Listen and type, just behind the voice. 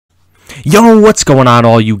Yo, what's going on,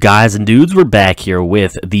 all you guys and dudes? We're back here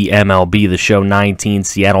with the MLB the Show 19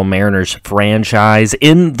 Seattle Mariners franchise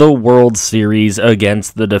in the World Series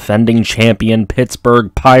against the defending champion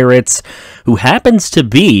Pittsburgh Pirates, who happens to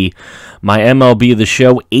be my MLB the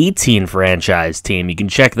Show 18 franchise team. You can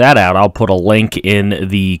check that out. I'll put a link in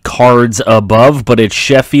the cards above, but it's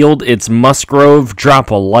Sheffield, it's Musgrove.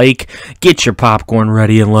 Drop a like, get your popcorn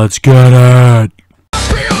ready, and let's get it!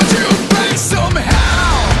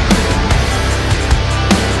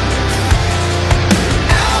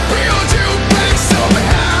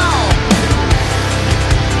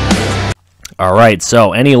 All right,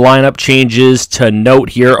 so any lineup changes to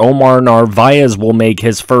note here? Omar Narvaez will make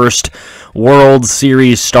his first World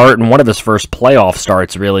Series start and one of his first playoff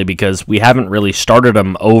starts, really, because we haven't really started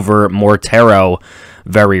him over Mortero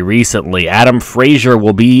very recently. Adam Frazier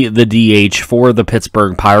will be the DH for the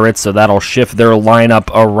Pittsburgh Pirates, so that'll shift their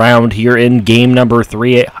lineup around here in game number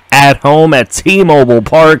 3 at home at T-Mobile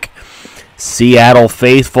Park. Seattle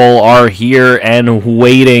faithful are here and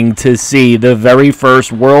waiting to see the very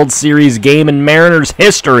first World Series game in Mariners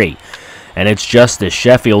history. And it's Justice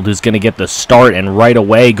Sheffield who's going to get the start, and right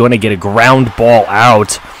away going to get a ground ball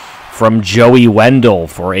out from Joey Wendell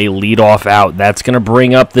for a leadoff out. That's going to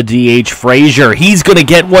bring up the DH Frazier. He's going to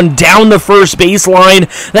get one down the first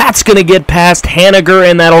baseline. That's going to get past Haniger,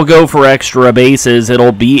 and that'll go for extra bases.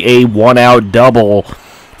 It'll be a one-out double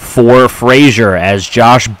for Frazier, as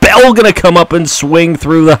Josh Bell going to come up and swing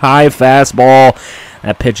through the high fastball.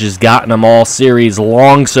 That pitch has gotten him all series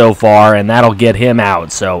long so far, and that'll get him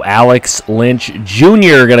out. So Alex Lynch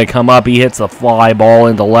Jr. going to come up. He hits the fly ball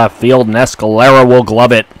into left field, and Escalera will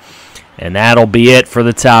glove it. And that'll be it for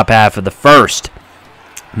the top half of the first.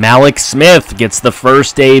 Malik Smith gets the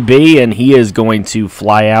first AB, and he is going to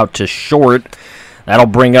fly out to short. That'll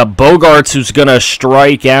bring up Bogarts, who's going to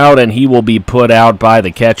strike out, and he will be put out by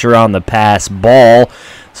the catcher on the pass ball.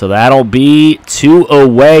 So that'll be 2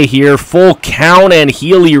 away here. Full count, and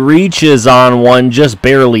Healy reaches on one, just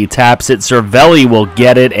barely taps it. Cervelli will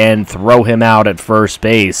get it and throw him out at first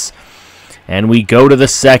base. And we go to the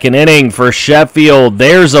second inning for Sheffield.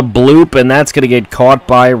 There's a bloop, and that's going to get caught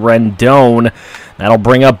by Rendon. That'll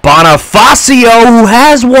bring up Bonifacio, who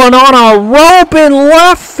has one on a rope in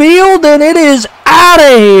left field, and it is out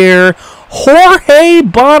of here. Jorge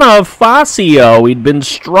Bonifacio. He'd been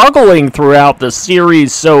struggling throughout the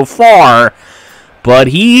series so far, but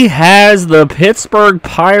he has the Pittsburgh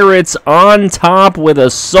Pirates on top with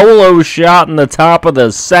a solo shot in the top of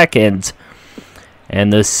the second.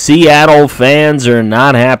 And the Seattle fans are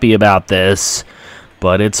not happy about this,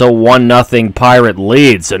 but it's a 1-0 Pirate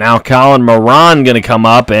lead. So now Colin Moran going to come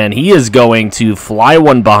up, and he is going to fly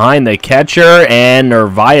one behind the catcher, and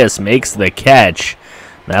Narvaez makes the catch.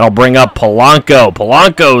 That'll bring up Polanco.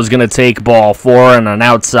 Polanco is going to take ball 4 and an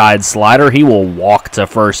outside slider. He will walk to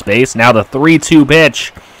first base. Now the 3-2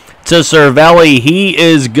 pitch to Cervelli. He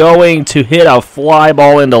is going to hit a fly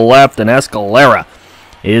ball into left, and Escalera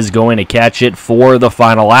is going to catch it for the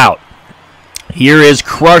final out. Here is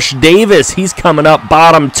Crush Davis. He's coming up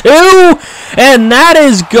bottom 2, and that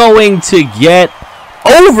is going to get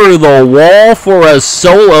over the wall for a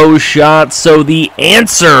solo shot. So the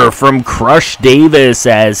answer from Crush Davis,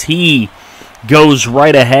 as he goes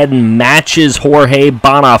right ahead and matches Jorge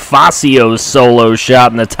Bonifacio's solo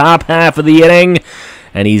shot in the top half of the inning.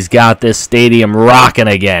 And he's got this stadium rocking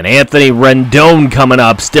again. Anthony Rendon coming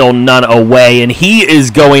up, still none away. And he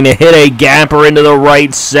is going to hit a gapper into the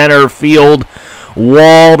right center field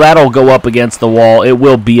wall. That'll go up against the wall. It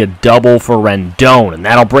will be a double for Rendon. And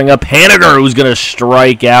that'll bring up Haniger, who's going to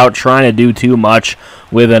strike out, trying to do too much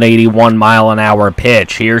with an 81-mile-an-hour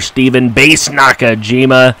pitch. Here's Steven Base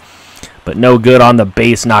Nakajima, but no good on the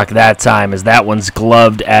base knock that time, as that one's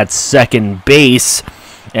gloved at second base.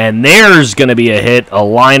 And there's going to be a hit, a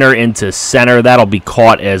liner into center. That'll be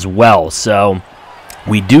caught as well. So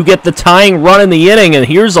we do get the tying run in the inning, and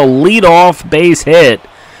here's a leadoff base hit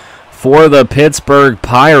for the Pittsburgh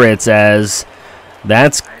Pirates, as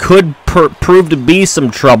that could prove to be some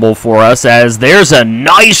trouble for us, as there's a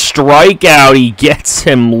nice strikeout. He gets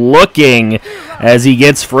him looking as he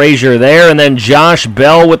gets Frazier there, and then Josh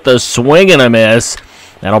Bell with the swing and a miss.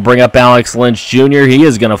 That'll bring up Alex Lynch Jr. He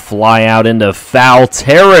is going to fly out into foul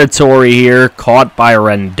territory here, caught by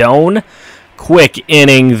Rendon. Quick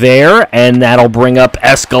inning there, and that'll bring up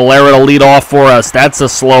Escalera to lead off for us. That's a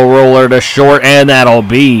slow roller to short, and that'll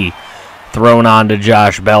be thrown on to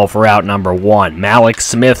Josh Bell for out number 1. Malik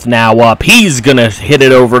Smith now up. He's going to hit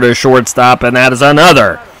it over to shortstop, and that is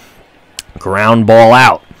another ground ball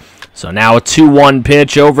out. So now a 2-1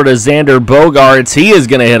 pitch over to Xander Bogaerts. He is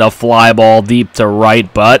going to hit a fly ball deep to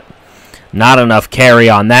right, but Not enough carry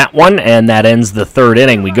on that one, and that ends the third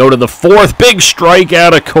inning. We go to the fourth. Big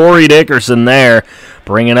strikeout of Corey Dickerson there,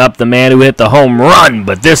 bringing up the man who hit the home run,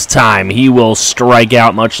 but this time he will strike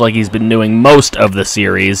out much like he's been doing most of the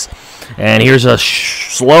series. And here's a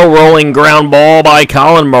slow-rolling ground ball by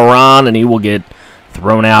Colin Moran, and he will get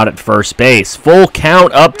thrown out at first base. Full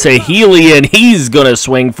count up to Healy, and he's going to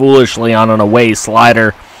swing foolishly on an away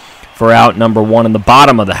slider for out number one in the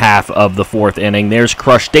bottom of the half of the fourth inning. There's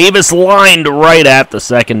Crush Davis lined right at the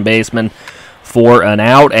second baseman for an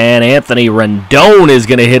out, and Anthony Rendon is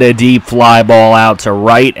going to hit a deep fly ball out to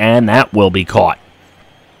right, and that will be caught.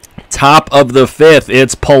 Top of the fifth,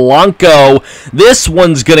 it's Polanco. This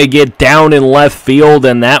one's going to get down in left field,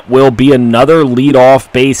 and that will be another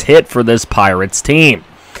leadoff base hit for this Pirates team.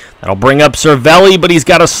 That'll bring up Cervelli, but he's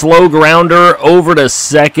got a slow grounder over to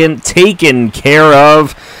second, taken care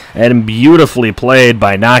of, and beautifully played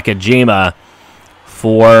by Nakajima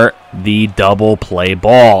for the double play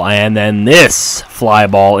ball. And then this fly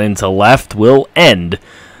ball into left will end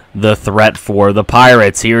the threat for the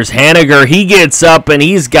Pirates. Here's Haniger. He gets up, and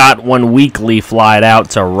he's got one weakly flied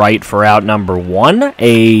out to right for out number one.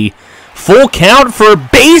 A full count for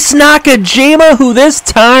base Nakajima, who this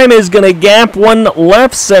time is going to gap one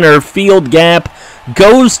left center field gap.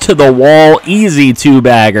 Goes to the wall. Easy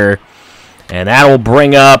two-bagger. And that'll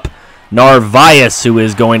bring up Narvaez, who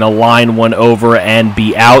is going to line one over and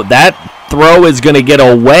be out. That throw is going to get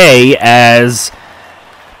away as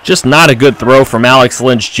just not a good throw from Alex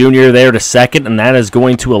Lynch Jr. there to second, and that is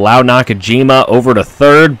going to allow Nakajima over to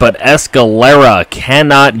third, but Escalera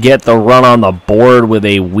cannot get the run on the board with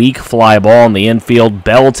a weak fly ball in the infield.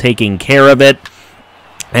 Bell taking care of it,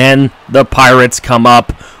 and the Pirates come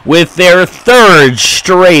up with their third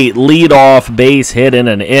straight leadoff base hit in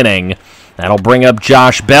an inning. That'll bring up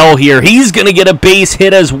Josh Bell here. He's going to get a base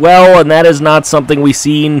hit as well, and that is not something we've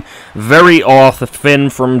seen very often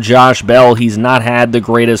from Josh Bell. He's not had the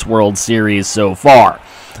greatest World Series so far.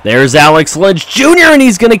 There's Alex Lynch Jr., and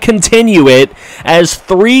he's going to continue it as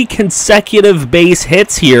 3 consecutive base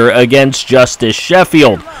hits here against Justice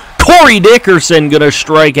Sheffield. Corey Dickerson going to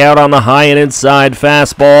strike out on the high and inside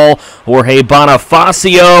fastball. Jorge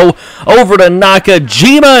Bonifacio over to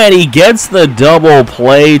Nakajima, and he gets the double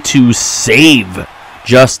play to save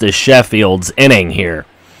Justice Sheffield's inning here.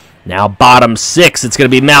 Now bottom 6, it's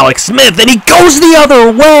going to be Malik Smith, and he goes the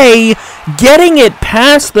other way, getting it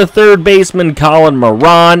past the third baseman Colin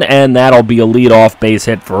Moran, and that'll be a leadoff base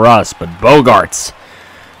hit for us. But Bogarts,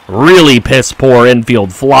 really piss-poor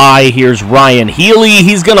infield fly. Here's Ryan Healy.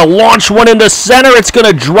 He's going to launch one into center. It's going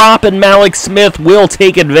to drop, and Malik Smith will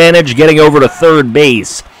take advantage, getting over to third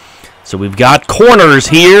base. So we've got corners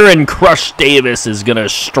here, and Crush Davis is going to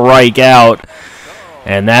strike out.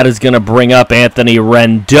 And that is going to bring up Anthony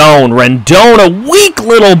Rendon. Rendon, a weak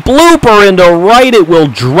little blooper into right. It will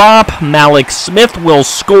drop. Malik Smith will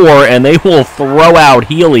score, and they will throw out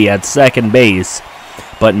Healy at second base.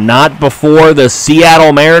 But not before the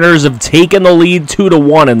Seattle Mariners have taken the lead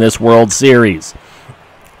 2-1 in this World Series.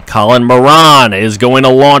 Colin Moran is going to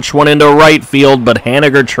launch one into right field, but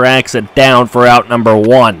Haniger tracks it down for out number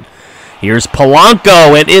 1. Here's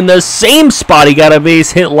Polanco, and in the same spot he got a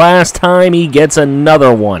base hit last time, he gets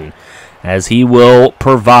another one, as he will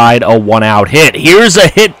provide a one-out hit. Here's a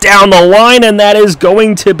hit down the line, and that is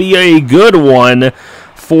going to be a good one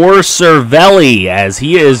for Cervelli, as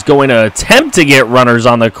he is going to attempt to get runners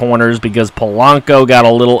on the corners because Polanco got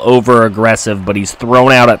a little over-aggressive, but he's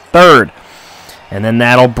thrown out at third. And then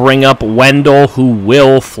that'll bring up Wendell, who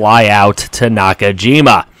will fly out to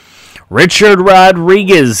Nakajima. Richard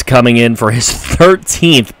Rodriguez coming in for his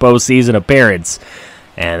 13th postseason appearance.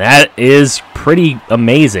 And that is pretty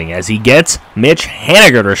amazing, as he gets Mitch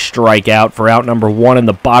Haniger to strike out for out number 1 in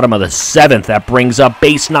the bottom of the 7th. That brings up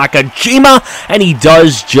base Nakajima, and he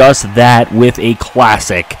does just that with a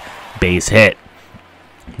classic base hit.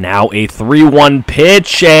 Now a 3-1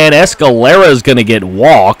 pitch, and Escalera is going to get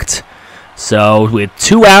walked. So with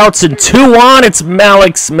 2 outs and 2 on, it's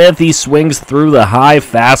Malik Smith. He swings through the high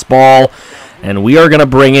fastball. And we are going to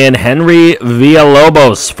bring in Henry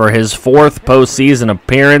Villalobos for his 4th postseason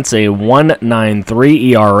appearance, a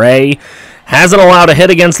 1.93 ERA. Hasn't allowed a hit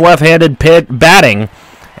against left-handed batting.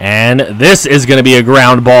 And this is going to be a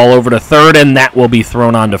ground ball over to third, and that will be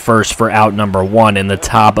thrown on to first for out number 1 in the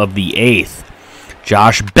top of the 8th.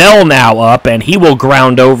 Josh Bell now up, and he will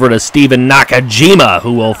ground over to Steven Nakajima,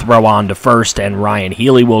 who will throw on to first, and Ryan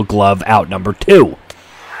Healy will glove out number 2.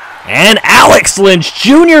 And Alex Lynch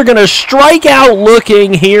Jr. going to strike out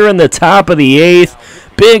looking here in the top of the 8th.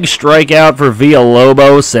 Big strikeout for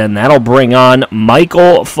Villalobos, and that'll bring on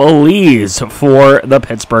Michael Feliz for the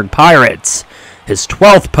Pittsburgh Pirates. his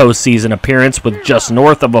 12th postseason appearance with just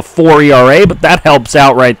north of a 4 ERA, but that helps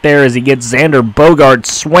out right there as he gets Xander Bogaerts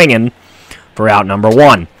swinging for out number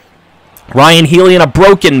 1. Ryan Healy in a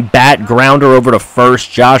broken bat grounder over to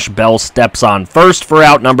first. Josh Bell steps on first for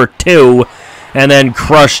out number 2, and then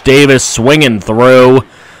Crush Davis swinging through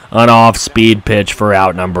an off-speed pitch for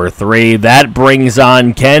out number 3. That brings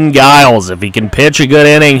on Ken Giles. If he can pitch a good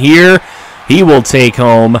inning here, he will take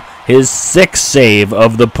home his 6th save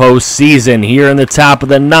of the postseason here in the top of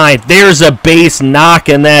the 9th. There's a base knock,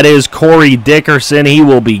 and that is Corey Dickerson. He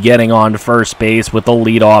will be getting on first base with the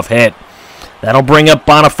leadoff hit. That'll bring up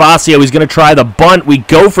Bonifacio. He's going to try the bunt. We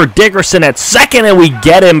go for Dickerson at second, and we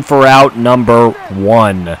get him for out number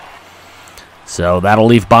 1. So that'll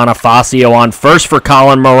leave Bonifacio on first for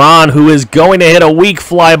Colin Moran, who is going to hit a weak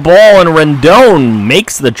fly ball, and Rendon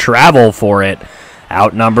makes the travel for it.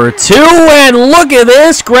 Out number 2, and look at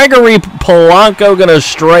this. Gregory Polanco going to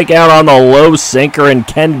strike out on the low sinker, and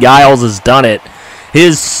Ken Giles has done it.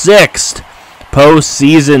 His 6th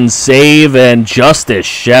postseason save, and Justice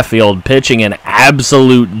Sheffield pitching an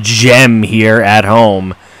absolute gem here at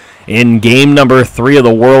home in game number 3 of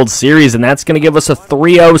the World Series, and that's going to give us a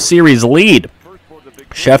 3-0 series lead.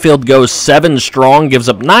 Sheffield goes 7 strong, gives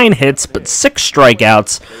up 9 hits, but 6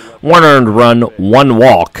 strikeouts, 1 earned run, 1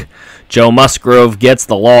 walk. Joe Musgrove gets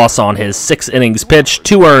the loss on his 6 innings pitched,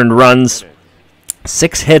 2 earned runs,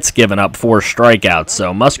 6 hits given up, 4 strikeouts.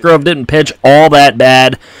 So Musgrove didn't pitch all that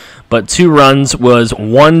bad, but 2 runs was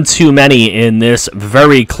 1 too many in this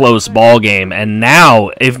very close ball game. And now,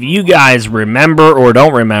 if you guys remember or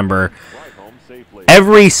don't remember,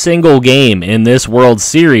 every single game in this World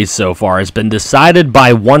Series so far has been decided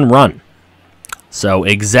by 1 run. So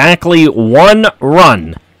exactly 1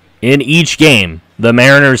 run in each game the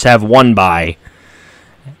Mariners have won by,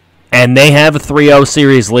 and they have a 3-0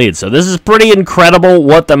 series lead. So this is pretty incredible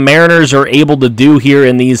what the Mariners are able to do here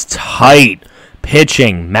in these tight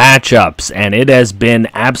pitching matchups, and it has been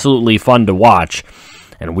absolutely fun to watch.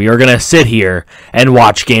 And we are going to sit here and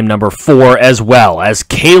watch game number 4 as well, as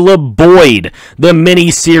Caleb Boyd, the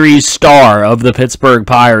mini-series star of the Pittsburgh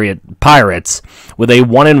Pirates, with a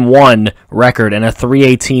 1-1 record and a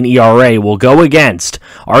 3.18 ERA, will go against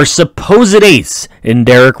our supposed ace in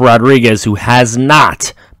Derek Rodriguez, who has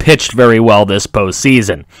not pitched very well this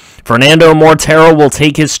postseason. Fernando Mortero will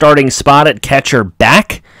take his starting spot at catcher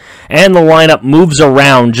back, and the lineup moves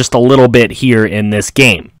around just a little bit here in this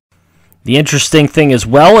game. The interesting thing as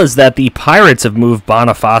well is that the Pirates have moved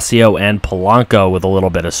Bonifacio and Polanco with a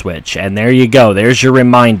little bit of switch. And there you go. There's your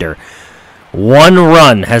reminder. 1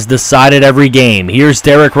 run has decided every game. Here's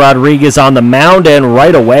Derek Rodriguez on the mound, and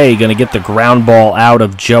right away going to get the ground ball out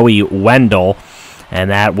of Joey Wendell.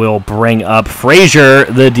 And that will bring up Frazier,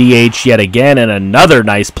 the DH, yet again. And another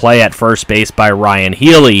nice play at first base by Ryan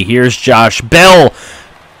Healy. Here's Josh Bell.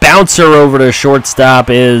 Bouncer over to shortstop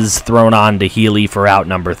is thrown on to Healy for out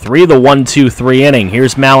number 3. The 1-2-3 inning.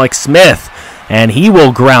 Here's Malik Smith, and he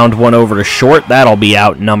will ground one over to short. That'll be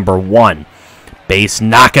out number 1. Base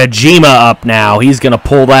Nakajima up now. He's going to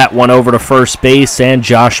pull that one over to first base, and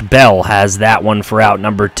Josh Bell has that one for out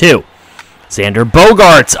number 2. Xander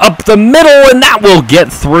Bogaerts up the middle, and that will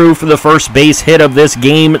get through for the first base hit of this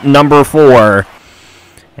game number 4.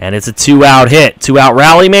 And it's a 2-out hit. 2-out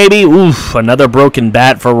rally, maybe? Oof, another broken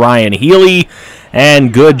bat for Ryan Healy.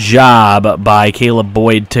 And good job by Caleb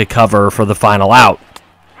Boyd to cover for the final out.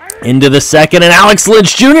 Into the second, and Alex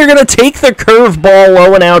Lynch Jr. going to take the curveball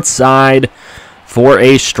low and outside for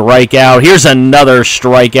a strikeout. Here's another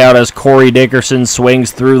strikeout as Corey Dickerson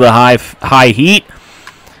swings through the high heat.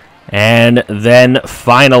 And then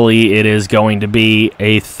finally, it is going to be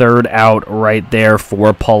a 3rd out right there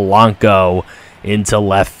for Polanco into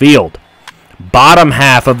left field. Bottom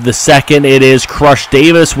half of the second, it is Crush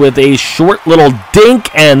Davis with a short little dink,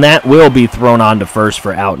 and that will be thrown on to first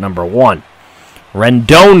for out number 1.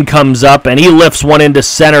 Rendon comes up, and he lifts one into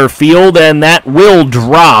center field, and that will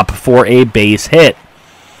drop for a base hit.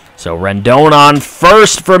 So Rendon on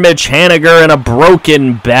first for Mitch Haniger, and a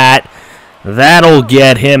broken bat. That'll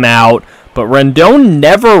get him out, but Rendon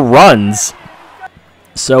never runs,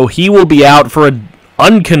 so he will be out for a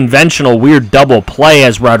unconventional weird double play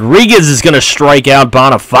as Rodriguez is going to strike out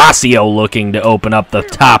Bonifacio looking to open up the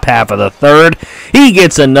top half of the 3rd. He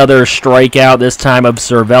gets another strikeout, this time of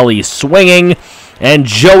Cervelli swinging, and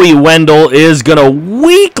Joey Wendell is going to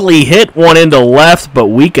weakly hit one into left, but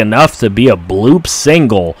weak enough to be a bloop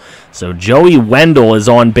single. So Joey Wendell is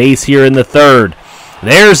on base here in the 3rd.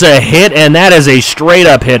 There's a hit, and that is a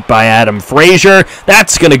straight-up hit by Adam Frazier.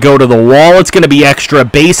 That's going to go to the wall. It's going to be extra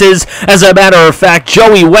bases. As a matter of fact,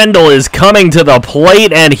 Joey Wendell is coming to the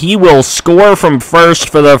plate, and he will score from first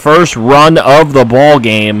for the first run of the ball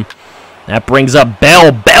game. That brings up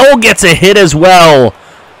Bell. Bell gets a hit as well.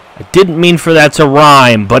 I didn't mean for that to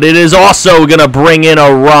rhyme, but it is also going to bring in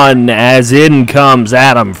a run as in comes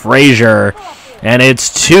Adam Frazier, and it's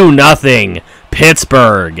 2-0.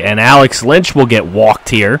 Pittsburgh, and Alex Lynch will get walked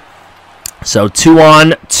here. So 2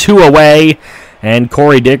 on, 2 away, and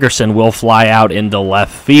Corey Dickerson will fly out into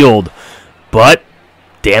left field. But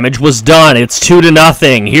damage was done. It's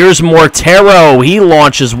 2-0. Here's Mortero. He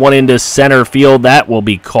launches one into center field. That will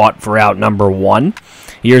be caught for out number 1.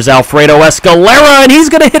 Here's Alfredo Escalera, and he's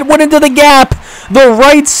going to hit one into the gap. The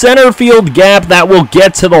right center field gap that will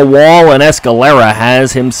get to the wall, and Escalera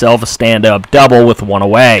has himself a stand-up double with 1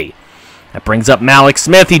 away. That brings up Malik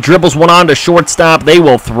Smith. He dribbles one on to shortstop. They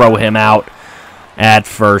will throw him out at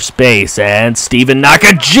first base. And Steven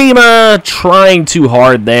Nakajima trying too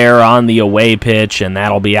hard there on the away pitch, and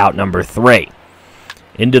that'll be out number 3.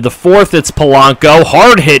 Into the 4th, it's Polanco.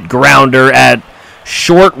 Hard hit grounder at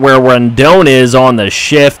short where Rendon is on the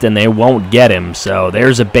shift, and they won't get him. So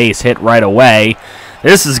there's a base hit right away.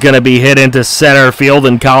 This is going to be hit into center field,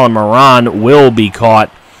 and Colin Moran will be caught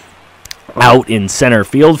out in center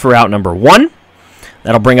field for out number 1.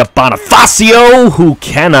 That'll bring up Bonifacio, who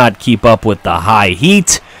cannot keep up with the high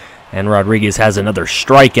heat. And Rodriguez has another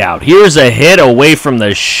strikeout. Here's a hit away from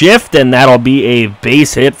the shift, and that'll be a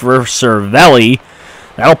base hit for Cervelli.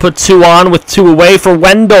 That'll put 2 on with 2 away for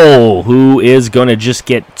Wendell, who is going to just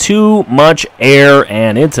get too much air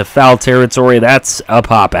and into foul territory. That's a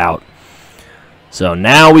pop out. So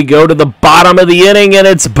now we go to the bottom of the inning, and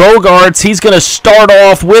it's Bogaerts. He's going to start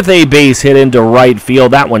off with a base hit into right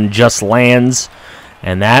field. That one just lands,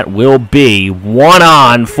 and that will be 1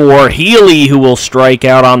 on for Healy, who will strike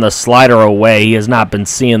out on the slider away. He has not been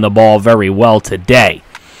seeing the ball very well today.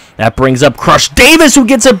 That brings up Crush Davis, who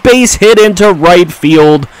gets a base hit into right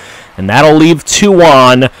field, and that'll leave 2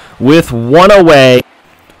 on with 1 away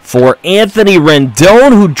for Anthony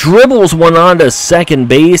Rendon, who dribbles one onto second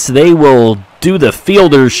base. They will do the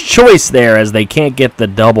fielder's choice there as they can't get the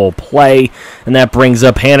double play. And that brings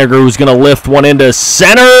up Haniger, who's going to lift one into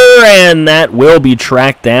center, and that will be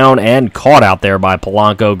tracked down and caught out there by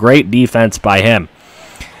Polanco. Great defense by him.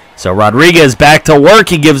 So Rodriguez back to work.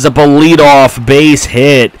 He gives up a leadoff base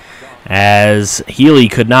hit as Healy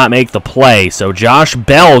could not make the play. So Josh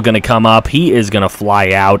Bell going to come up. He is going to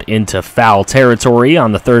fly out into foul territory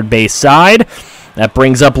on the third base side. That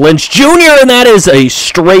brings up Lynch Jr., and that is a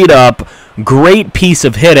straight-up great piece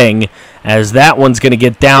of hitting as that one's going to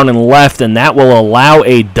get down and left, and that will allow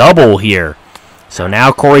a double here. So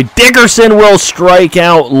now Corey Dickerson will strike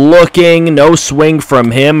out looking. No swing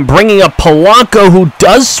from him. Bringing up Polanco, who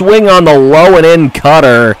does swing on the low and in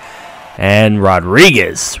cutter. And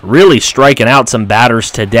Rodriguez really striking out some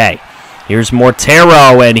batters today. Here's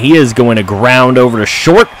Mortero, and he is going to ground over to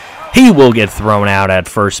short. He will get thrown out at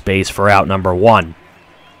first base for out number 1.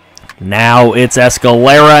 Now it's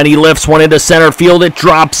Escalera, and he lifts one into center field. It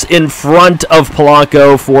drops in front of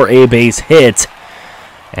Polanco for a base hit.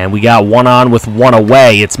 And we got 1 on with 1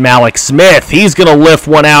 away. It's Malik Smith. He's going to lift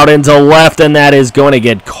one out into left, and that is going to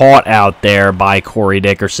get caught out there by Corey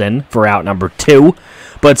Dickerson for out number 2.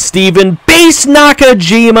 But Steven Base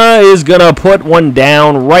Nakajima is going to put one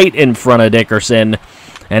down right in front of Dickerson.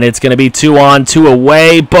 And it's going to be 2 on, 2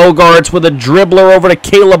 away. Bogaerts with a dribbler over to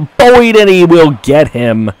Caleb Boyd, and he will get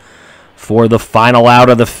him for the final out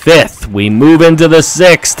of the 5th. We move into the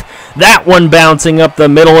 6th. That one bouncing up the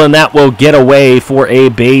middle, and that will get away for a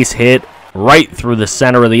base hit right through the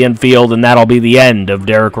center of the infield, and that'll be the end of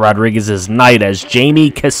Derek Rodriguez's night as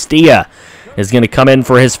Jamie Castilla is going to come in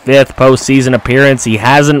for his 5th postseason appearance. He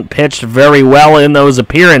hasn't pitched very well in those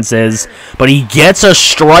appearances, but he gets a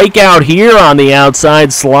strikeout here on the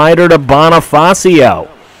outside slider to Bonifacio.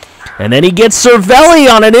 And then he gets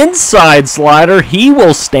Cervelli on an inside slider. He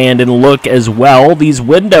will stand and look as well. These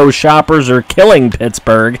window shoppers are killing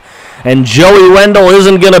Pittsburgh. And Joey Wendell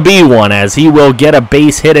isn't going to be one as he will get a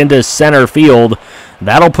base hit into center field.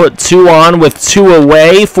 That'll put 2 on with 2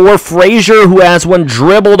 away for Frazier, who has one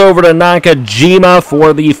dribbled over to Nakajima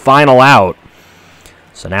for the final out.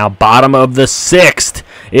 So now bottom of the 6th,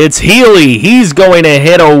 it's Healy. He's going to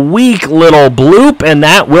hit a weak little bloop, and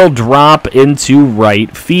that will drop into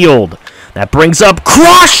right field. That brings up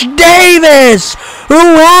Crush Davis, who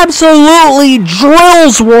absolutely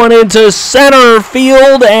drills one into center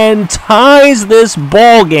field and ties this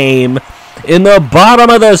ball game in the bottom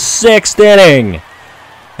of the 6th inning.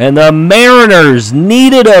 And the Mariners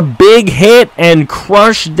needed a big hit, and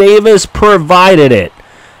Crush Davis provided it.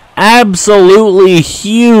 Absolutely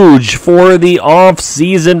huge for the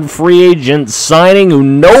off-season free agent signing who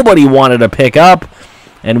nobody wanted to pick up.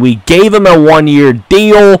 And we gave him a one-year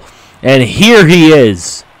deal, and here he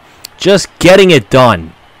is, just getting it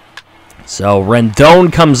done. So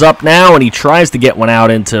Rendon comes up now, and he tries to get one out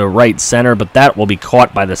into right center, but that will be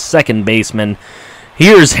caught by the second baseman.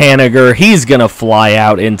 Here's Haniger. He's going to fly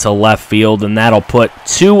out into left field, and that'll put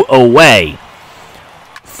 2 away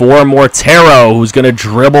for Mortero, who's going to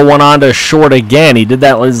dribble one onto short again. He did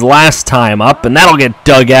that his last time up, and that'll get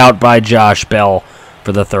dug out by Josh Bell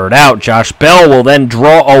for the third out. Josh Bell will then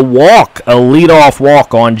draw a walk, a leadoff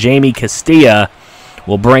walk on Jamie Castilla.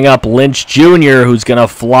 Will bring up Lynch Jr., who's going to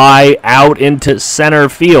fly out into center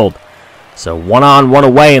field. So 1 on, 1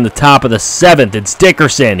 away in the top of the 7th. It's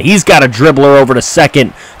Dickerson. He's got a dribbler over to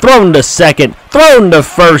second. Thrown to second. Thrown to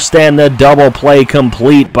first. And the double play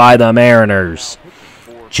complete by the Mariners.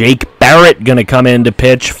 Jake Barrett going to come in to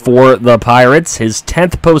pitch for the Pirates. His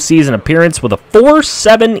 10th postseason appearance with a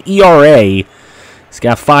 4.7 ERA. He's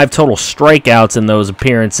got 5 total strikeouts in those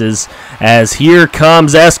appearances. As here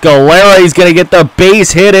comes Escalera. He's going to get the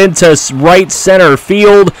base hit into right center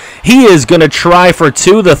field. He is going to try for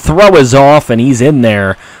 2. The throw is off, and he's in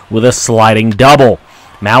there with a sliding double.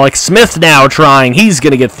 Malik Smith now trying. He's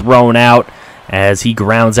going to get thrown out as he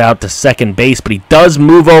grounds out to second base, but he does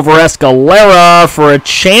move over Escalera for a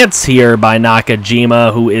chance here by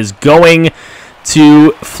Nakajima, who is going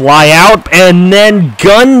to fly out, and then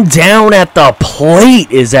gun down at the plate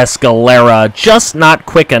is Escalera, just not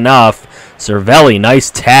quick enough. Cervelli, nice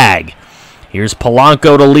tag. Here's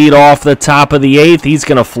Polanco to lead off the top of the 8th. He's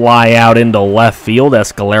going to fly out into left field.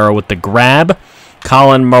 Escalera with the grab.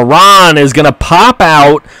 Colin Moran is going to pop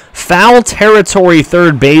out foul territory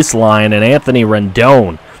third baseline, and Anthony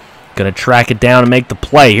Rendon going to track it down and make the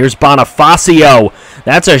play. Here's Bonifacio.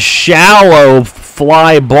 That's a shallow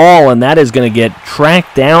fly ball, and that is going to get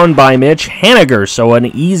tracked down by Mitch Haniger. So an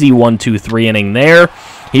easy 1-2-3 inning there.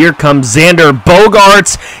 Here comes Xander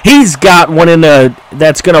Bogaerts. He's got one in the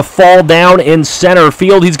that's going to fall down in center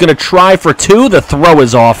field. He's going to try for 2. The throw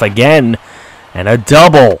is off again, and a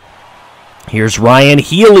double. Here's Ryan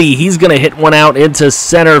Healy. He's going to hit one out into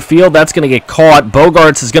center field. That's going to get caught.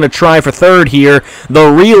 Bogaerts is going to try for third here. The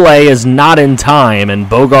relay is not in time, and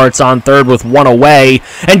Bogaerts on third with 1 away.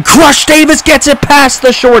 And Crush Davis gets it past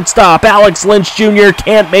the shortstop. Alex Lynch Jr.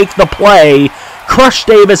 can't make the play. Crush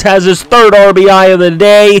Davis has his 3rd RBI of the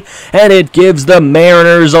day, and it gives the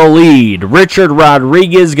Mariners a lead. Richard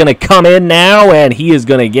Rodriguez going to come in now, and he is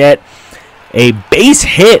going to get a base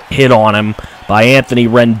hit on him by Anthony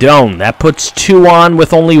Rendon. That puts 2 on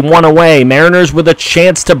with only 1 away. Mariners with a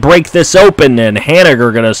chance to break this open, and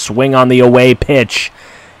Haniger going to swing on the away pitch.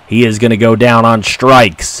 He is going to go down on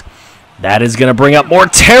strikes. That is going to bring up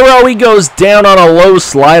Mortero. He goes down on a low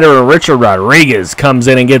slider, and Richard Rodriguez comes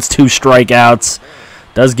in and gets 2 strikeouts.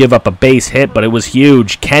 Does give up a base hit, but it was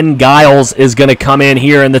huge. Ken Giles is going to come in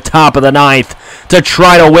here in the top of the 9th to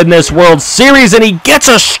try to win this World Series, and he gets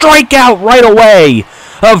a strikeout right away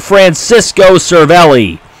of Francisco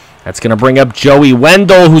Cervelli. That's going to bring up Joey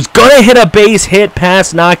Wendell, who's going to hit a base hit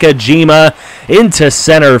past Nakajima into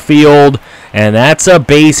center field, and that's a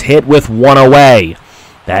base hit with 1 away.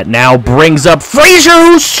 That now brings up Frazier,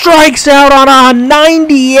 who strikes out on a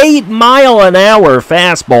 98-mile-an-hour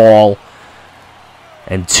fastball.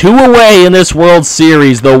 And 2 away in this World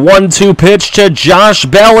Series. The 1-2 pitch to Josh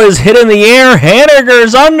Bell is hit in the air.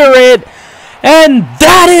 Haniger's under it. And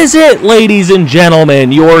that is it, ladies and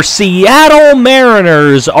gentlemen. Your Seattle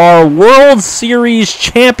Mariners are World Series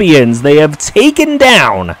champions. They have taken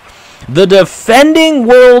down the defending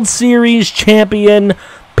World Series champion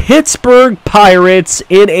Pittsburgh Pirates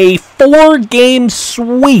in a 4-game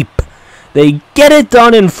sweep. They get it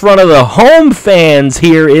done in front of the home fans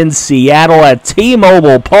here in Seattle at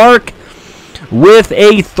T-Mobile Park. With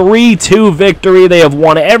a 3-2 victory, they have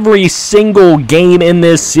won every single game in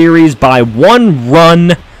this series by 1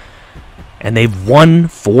 run, and they've won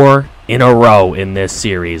 4 in a row in this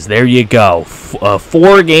series. There you go. A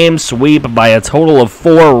 4-game sweep by a total of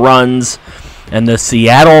 4 runs, and the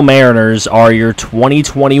Seattle Mariners are your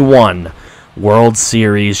 2021 World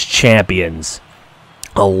Series champions.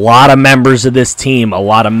 A lot of members of this team, a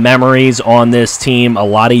lot of memories on this team, a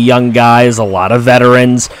lot of young guys, a lot of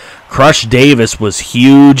veterans. Crush Davis was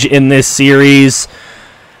huge in this series.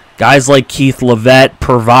 Guys like Keith Levette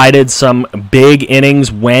provided some big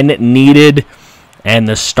innings when needed. And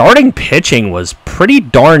the starting pitching was pretty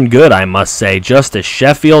darn good, I must say. Justice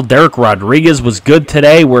Sheffield, Derek Rodriguez was good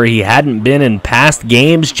today where he hadn't been in past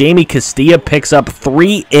games. Jamie Castilla picks up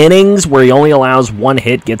 3 innings where he only allows 1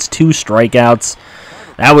 hit, gets 2 strikeouts.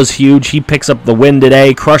 That was huge. He picks up the win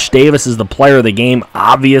today. Crush Davis is the player of the game.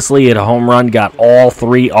 Obviously, hit a home run, got all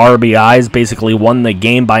 3 RBIs, basically won the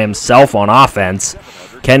game by himself on offense.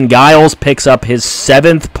 Ken Giles picks up his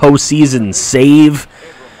 7th postseason save.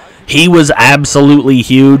 He was absolutely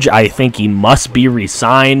huge. I think he must be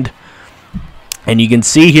re-signed. And you can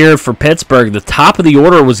see here for Pittsburgh, the top of the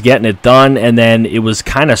order was getting it done, and then it was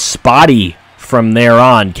kind of spotty from there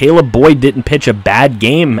on. Caleb Boyd didn't pitch a bad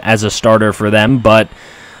game as a starter for them, but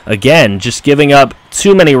again, just giving up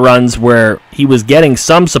too many runs where he was getting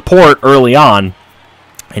some support early on,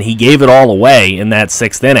 and he gave it all away in that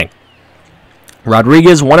 6th inning.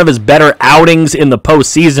 Rodriguez, one of his better outings in the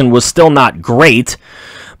postseason, was still not great.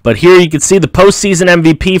 But here you can see the postseason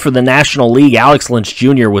MVP for the National League, Alex Lynch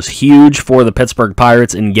Jr., was huge for the Pittsburgh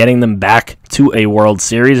Pirates in getting them back to a World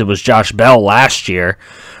Series. It was Josh Bell last year.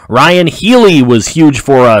 Ryan Healy was huge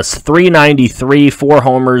for us, 393, 4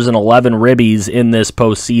 homers, and 11 ribbies in this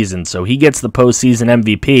postseason. So he gets the postseason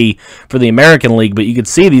MVP for the American League, but you can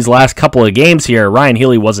see these last couple of games here, Ryan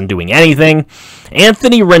Healy wasn't doing anything.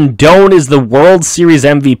 Anthony Rendon is the World Series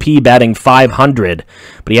MVP, batting .500,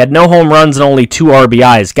 but he had no home runs and only 2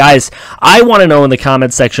 RBIs. Guys, I want to know in the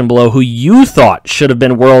comments section below who you thought should have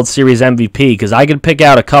been World Series MVP, because I could pick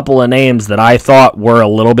out a couple of names that I thought were a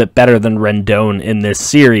little bit better than Rendon in this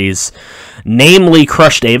series, namely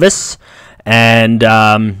Crush Davis and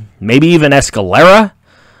maybe even Escalera.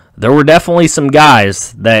 There were definitely some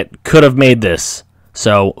guys that could have made this.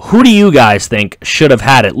 So who do you guys think should have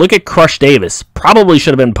had it? Look at Crush Davis. Probably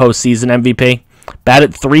should have been postseason MVP.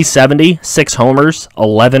 Batted .370, 6 homers,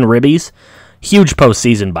 11 ribbies. Huge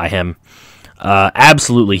postseason by him.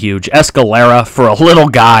 Absolutely huge. Escalera, for a little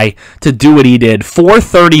guy to do what he did.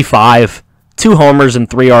 .435, 2 homers and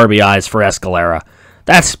 3 RBIs for Escalera.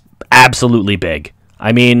 That's absolutely big.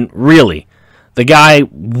 I mean, really. The guy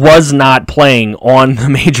was not playing on the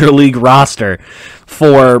Major League roster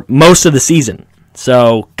for most of the season.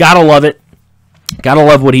 So, gotta love it. Gotta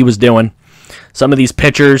love what he was doing. Some of these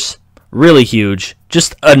pitchers, really huge.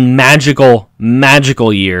 Just a magical,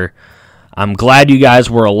 magical year. I'm glad you guys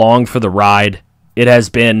were along for the ride. It has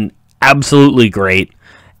been absolutely great.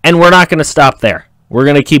 And we're not going to stop there. We're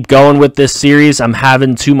going to keep going with this series. I'm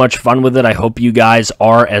having too much fun with it. I hope you guys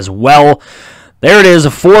are as well. There it is, a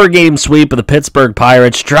 4-game sweep of the Pittsburgh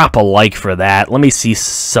Pirates. Drop a like for that. Let me see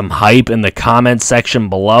some hype in the comments section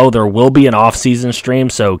below. There will be an off-season stream,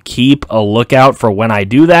 so keep a lookout for when I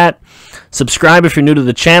do that. Subscribe if you're new to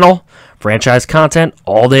the channel. Franchise content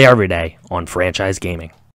all day, every day on Franchise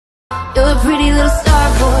Gaming. You're a pretty little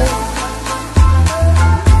star boy.